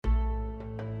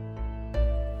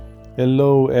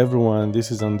Hello everyone,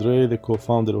 this is Andre, the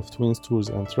co-founder of Twins Tours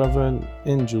and Travel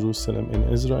in Jerusalem in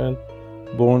Israel,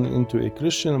 born into a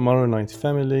Christian Maronite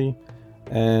family,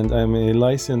 and I'm a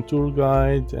licensed tour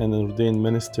guide and an ordained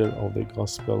minister of the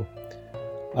gospel.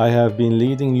 I have been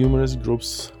leading numerous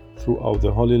groups throughout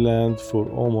the Holy Land for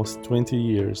almost 20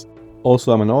 years.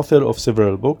 Also, I'm an author of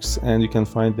several books, and you can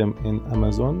find them in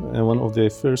Amazon. And one of the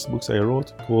first books I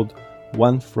wrote, called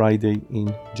One Friday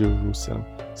in Jerusalem,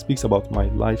 speaks about my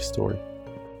life story.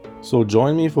 So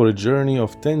join me for a journey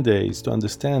of 10 days to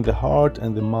understand the heart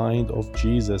and the mind of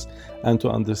Jesus and to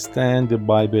understand the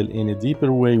Bible in a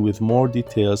deeper way with more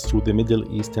details through the Middle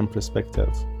Eastern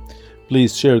perspective.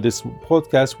 Please share this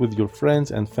podcast with your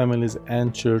friends and families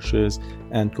and churches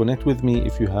and connect with me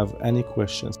if you have any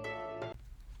questions.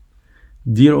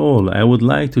 Dear all, I would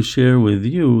like to share with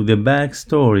you the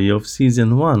backstory of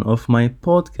Season 1 of my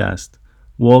podcast,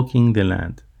 Walking the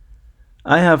Land.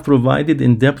 I have provided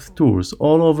in-depth tours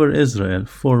all over Israel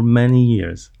for many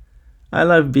years. I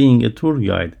love being a tour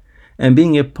guide and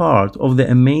being a part of the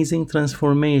amazing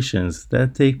transformations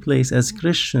that take place as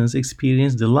Christians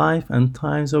experience the life and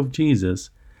times of Jesus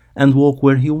and walk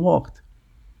where he walked.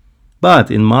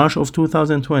 But in March of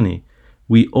 2020,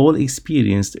 we all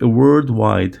experienced a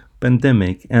worldwide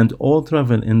pandemic and all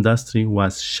travel industry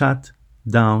was shut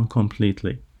down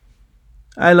completely.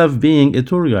 I love being a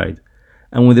tour guide,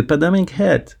 and when the pandemic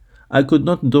hit, I could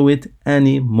not do it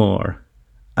anymore.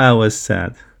 I was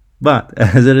sad, but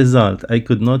as a result, I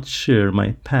could not share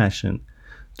my passion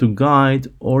to guide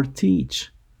or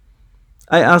teach.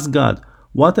 I asked God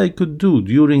what I could do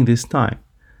during this time,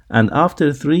 and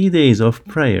after 3 days of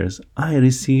prayers, I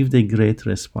received a great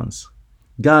response.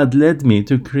 God led me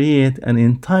to create an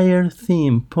entire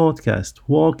theme podcast,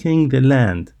 Walking the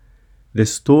Land. The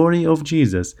story of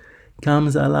Jesus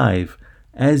comes alive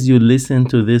as you listen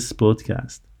to this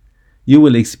podcast. You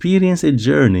will experience a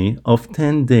journey of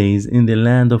 10 days in the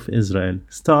land of Israel,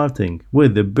 starting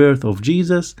with the birth of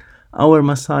Jesus, our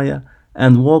Messiah,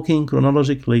 and walking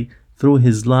chronologically through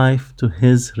his life to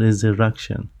his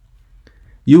resurrection.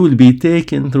 You will be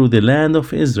taken through the land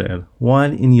of Israel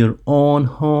while in your own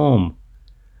home.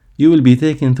 You will be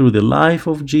taken through the life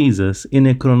of Jesus in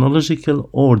a chronological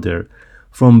order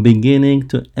from beginning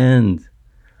to end.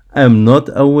 I am not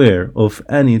aware of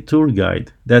any tour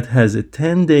guide that has a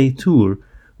 10-day tour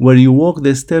where you walk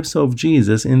the steps of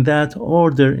Jesus in that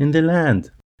order in the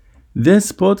land.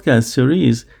 This podcast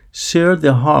series shares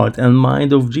the heart and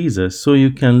mind of Jesus so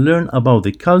you can learn about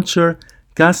the culture,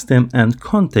 custom, and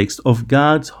context of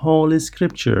God's Holy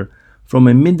Scripture from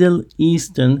a Middle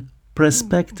Eastern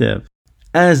perspective.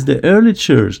 As the early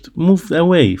church moved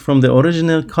away from the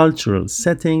original cultural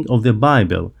setting of the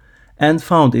Bible and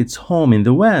found its home in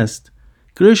the West,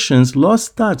 Christians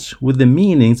lost touch with the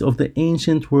meanings of the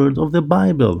ancient word of the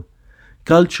Bible.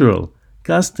 Cultural,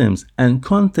 customs, and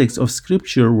context of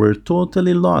Scripture were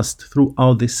totally lost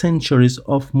throughout the centuries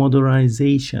of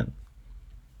modernization.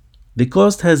 The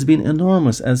cost has been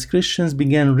enormous as Christians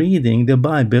began reading the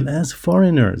Bible as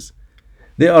foreigners.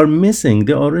 They are missing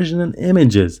the original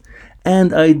images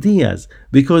and ideas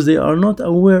because they are not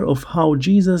aware of how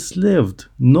Jesus lived,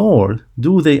 nor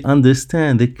do they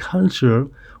understand the culture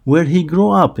where he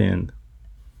grew up in.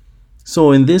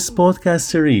 So in this podcast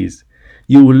series,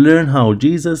 you will learn how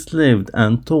Jesus lived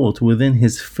and taught within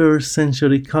his first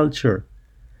century culture.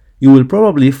 You will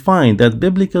probably find that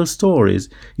biblical stories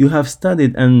you have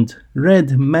studied and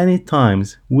read many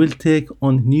times will take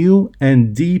on new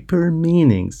and deeper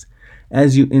meanings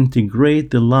as you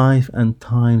integrate the life and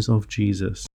times of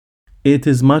Jesus. It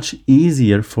is much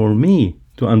easier for me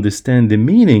to understand the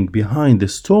meaning behind the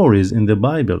stories in the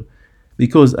Bible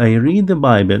because I read the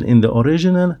Bible in the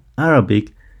original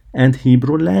Arabic and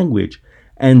Hebrew language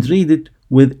and read it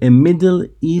with a Middle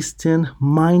Eastern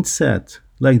mindset,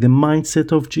 like the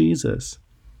mindset of Jesus.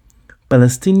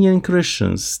 Palestinian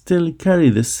Christians still carry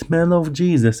the smell of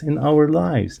Jesus in our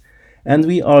lives, and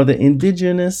we are the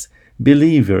indigenous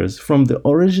believers from the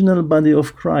original body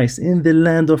of Christ in the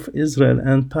land of Israel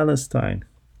and Palestine.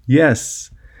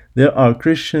 Yes, there are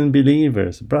Christian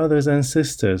believers, brothers and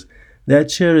sisters,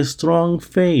 that share a strong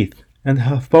faith and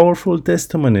have powerful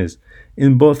testimonies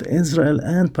in both Israel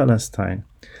and Palestine,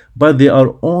 but they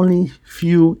are only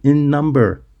few in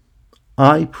number.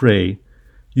 I pray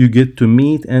you get to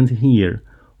meet and hear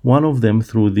one of them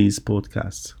through these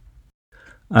podcasts.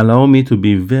 Allow me to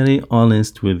be very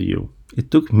honest with you. It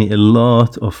took me a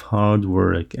lot of hard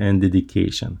work and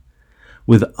dedication,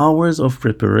 with hours of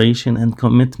preparation and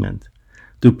commitment,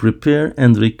 to prepare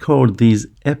and record these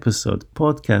episode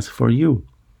podcasts for you.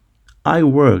 I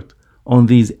worked on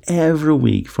these every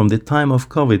week from the time of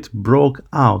COVID broke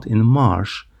out in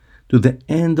March to the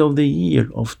end of the year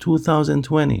of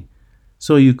 2020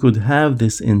 so you could have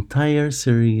this entire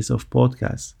series of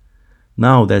podcasts.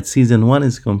 Now that season 1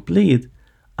 is complete,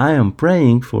 I am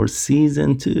praying for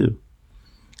season 2.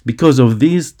 Because of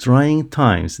these trying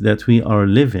times that we are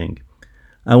living,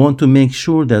 I want to make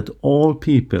sure that all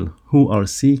people who are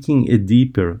seeking a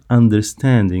deeper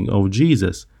understanding of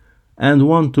Jesus and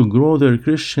want to grow their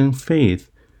Christian faith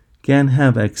can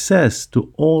have access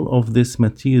to all of this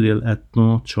material at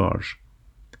no charge.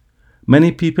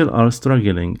 Many people are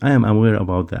struggling, I am aware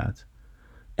about that,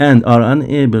 and are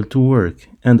unable to work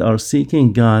and are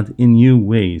seeking God in new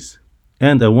ways,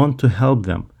 and I want to help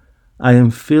them. I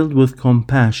am filled with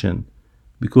compassion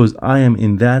because I am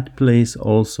in that place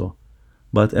also,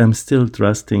 but am still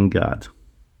trusting God.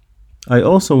 I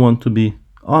also want to be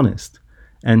honest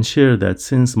and share that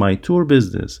since my tour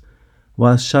business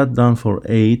was shut down for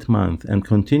 8 months and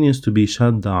continues to be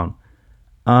shut down,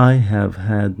 I have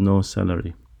had no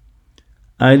salary.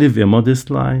 I live a modest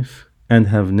life and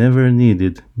have never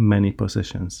needed many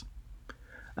possessions.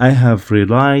 I have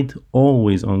relied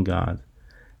always on God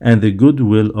and the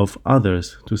goodwill of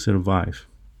others to survive.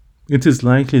 It is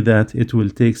likely that it will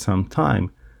take some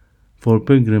time for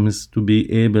pilgrims to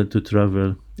be able to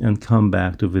travel and come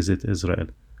back to visit Israel.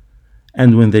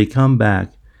 And when they come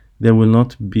back, they will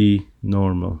not be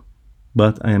normal.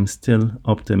 But I am still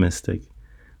optimistic.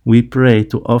 We pray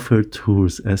to offer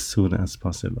tours as soon as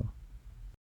possible.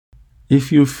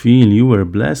 If you feel you were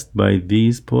blessed by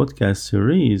these podcast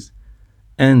series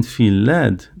and feel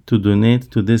led to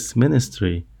donate to this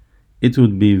ministry, it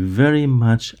would be very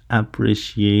much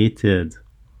appreciated.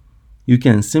 You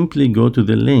can simply go to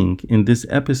the link in this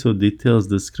episode details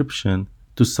description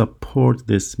to support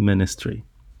this ministry.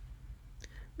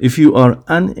 If you are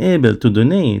unable to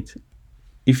donate,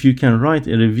 if you can write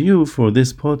a review for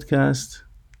this podcast,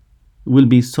 it will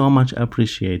be so much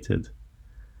appreciated.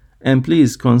 And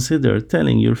please consider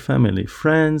telling your family,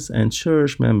 friends, and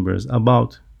church members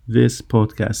about this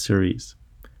podcast series.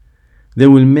 They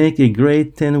will make a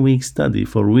great 10-week study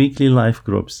for weekly life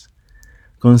groups.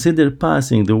 Consider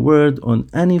passing the word on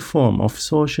any form of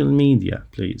social media,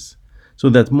 please, so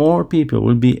that more people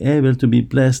will be able to be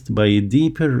blessed by a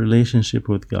deeper relationship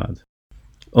with God.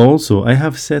 Also, I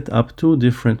have set up 2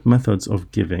 different methods of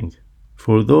giving.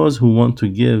 For those who want to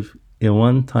give a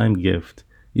one-time gift,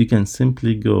 you can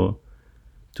simply go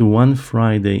to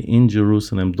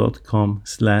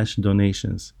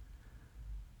onefridayinjerusalem.com/donations.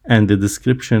 And the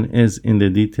description is in the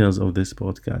details of this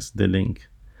podcast, the link.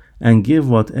 And give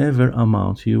whatever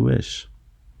amount you wish.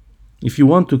 If you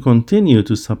want to continue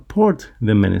to support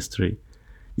the ministry,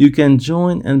 you can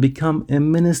join and become a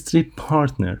ministry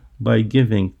partner by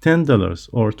giving $10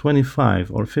 or $25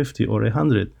 or $50 or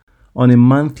 $100 on a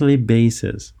monthly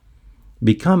basis.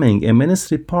 Becoming a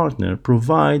ministry partner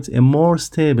provides a more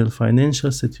stable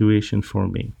financial situation for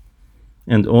me,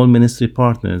 and all ministry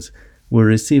partners will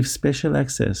receive special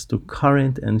access to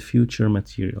current and future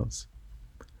materials.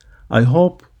 I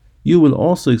hope you will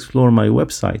also explore my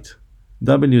website,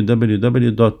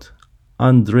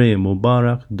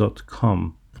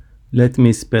 www.andremubarak.com. Let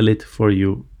me spell it for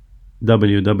you,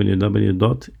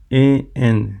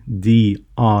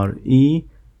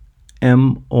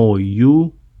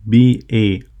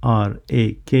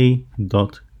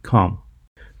 www.andremubarak.com.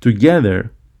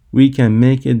 Together, we can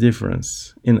make a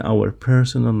difference in our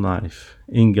personal life,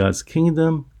 in God's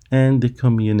kingdom, and the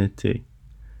community.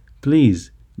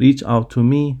 Please reach out to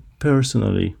me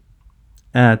personally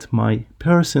at my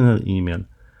personal email,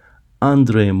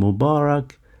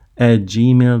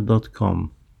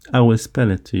 andremubarak@gmail.com. I will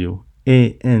spell it to you,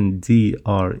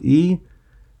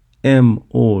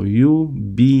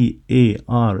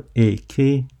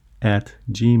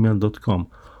 AndreMubarak@gmail.com.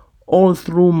 Or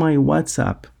through my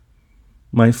WhatsApp.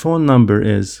 My phone number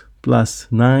is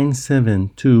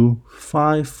 +972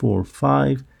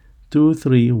 545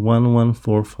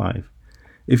 231145.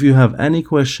 If you have any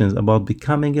questions about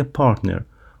becoming a partner,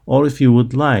 or if you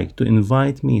would like to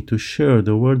invite me to share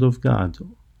the Word of God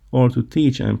or to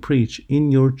teach and preach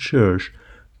in your church,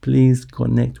 please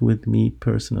connect with me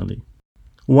personally.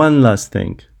 One last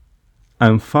thing.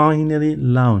 I'm finally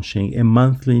launching a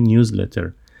monthly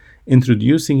newsletter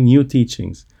introducing new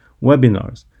teachings,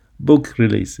 webinars, book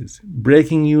releases,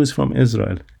 breaking news from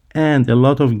Israel, and a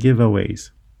lot of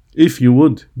giveaways. If you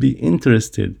would be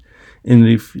interested in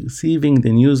receiving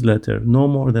the newsletter no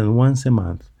more than once a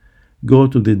month, go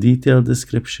to the detailed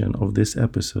description of this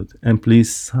episode and please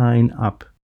sign up.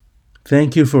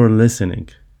 Thank you for listening,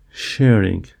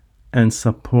 sharing, and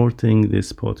supporting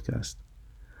this podcast.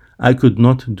 I could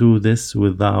not do this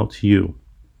without you.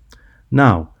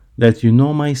 Now that you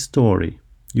know my story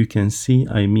You can see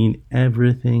I mean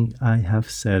everything I have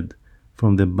said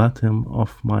from the bottom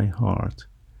of my heart.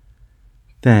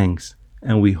 Thanks,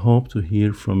 and we hope to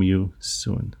hear from you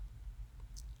soon.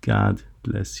 God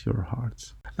bless your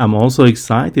hearts. I'm also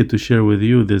excited to share with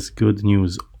you this good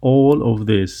news. All of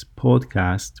this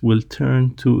podcast will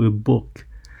turn to a book,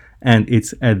 and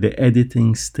it's at the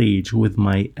editing stage with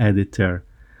my editor.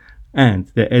 And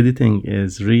the editing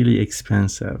is really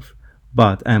expensive,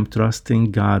 but I'm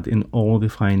trusting God in all the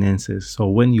finances. So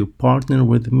when you partner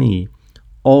with me,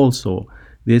 also,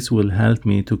 this will help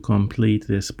me to complete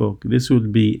this book. This will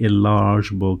be a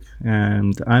large book,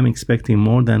 and I'm expecting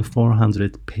more than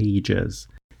 400 pages.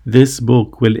 This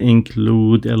book will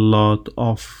include a lot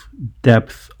of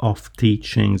depth of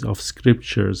teachings, of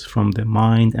scriptures from the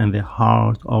mind and the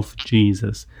heart of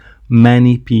Jesus.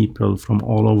 Many people from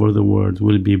all over the world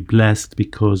will be blessed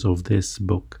because of this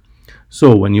book.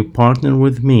 So when you partner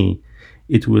with me,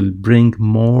 it will bring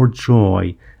more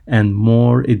joy and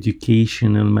more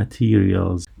educational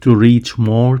materials to reach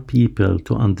more people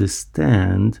to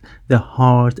understand the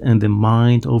heart and the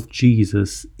mind of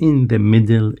Jesus in the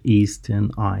Middle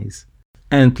Eastern eyes.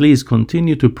 And please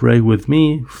continue to pray with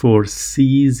me for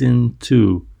season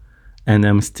 2. And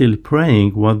I'm still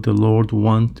praying what the Lord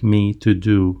wants me to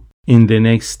do in the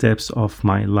next steps of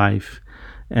my life.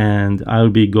 And I'll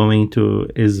be going to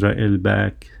Israel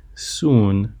back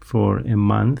soon for a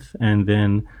month, and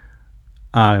then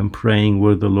I'm praying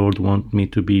where the Lord wants me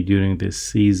to be during this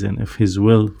season. If His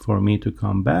will for me to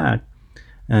come back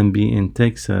and be in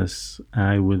Texas,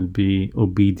 I will be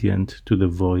obedient to the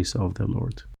voice of the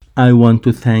Lord. I want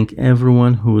to thank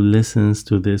everyone who listens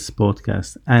to this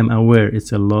podcast. I'm aware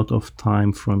it's a lot of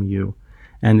time from you,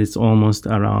 and it's almost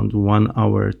around 1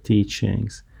 hour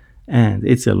teachings, and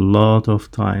it's a lot of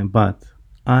time, but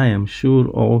I am sure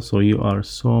also you are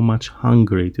so much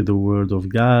hungry to the Word of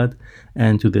God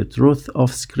and to the truth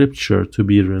of Scripture to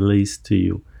be released to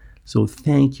you. So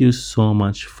thank you so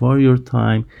much for your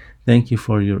time. Thank you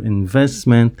for your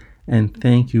investment, and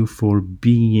thank you for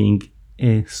being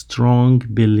a strong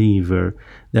believer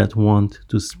that wants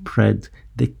to spread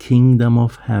the kingdom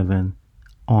of heaven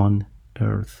on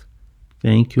earth.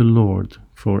 Thank you, Lord,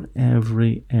 for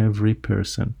every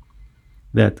person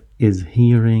that is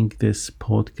hearing this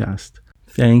podcast.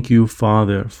 Thank you,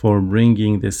 Father, for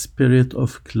bringing the spirit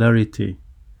of clarity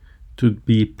to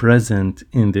be present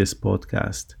in this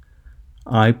podcast.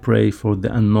 I pray for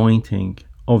the anointing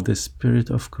of the Spirit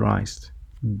of Christ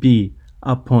be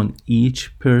upon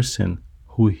each person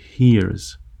who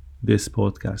hears this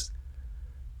podcast.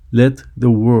 Let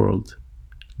the world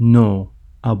know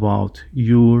about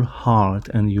your heart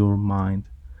and your mind.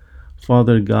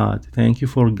 Father God, thank you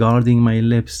for guarding my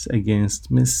lips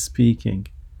against misspeaking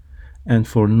and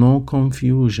for no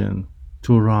confusion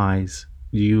to rise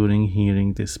during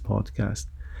hearing this podcast.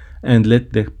 And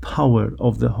let the power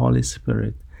of the Holy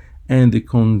Spirit and the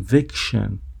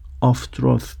conviction of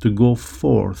truth to go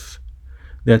forth,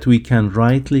 that we can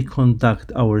rightly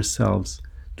conduct ourselves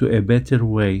to a better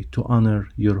way to honor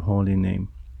your holy name.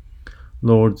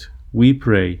 Lord, we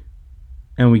pray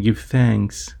and we give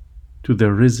thanks to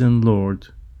the risen Lord,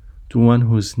 to one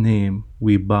whose name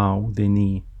we bow the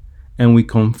knee, and we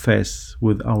confess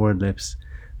with our lips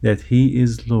that He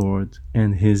is Lord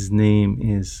and His name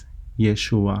is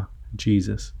Yeshua,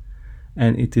 Jesus.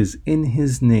 And it is in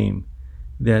His name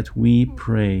that we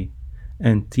pray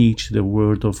and teach the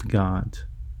Word of God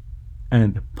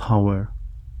and the power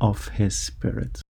of His Spirit.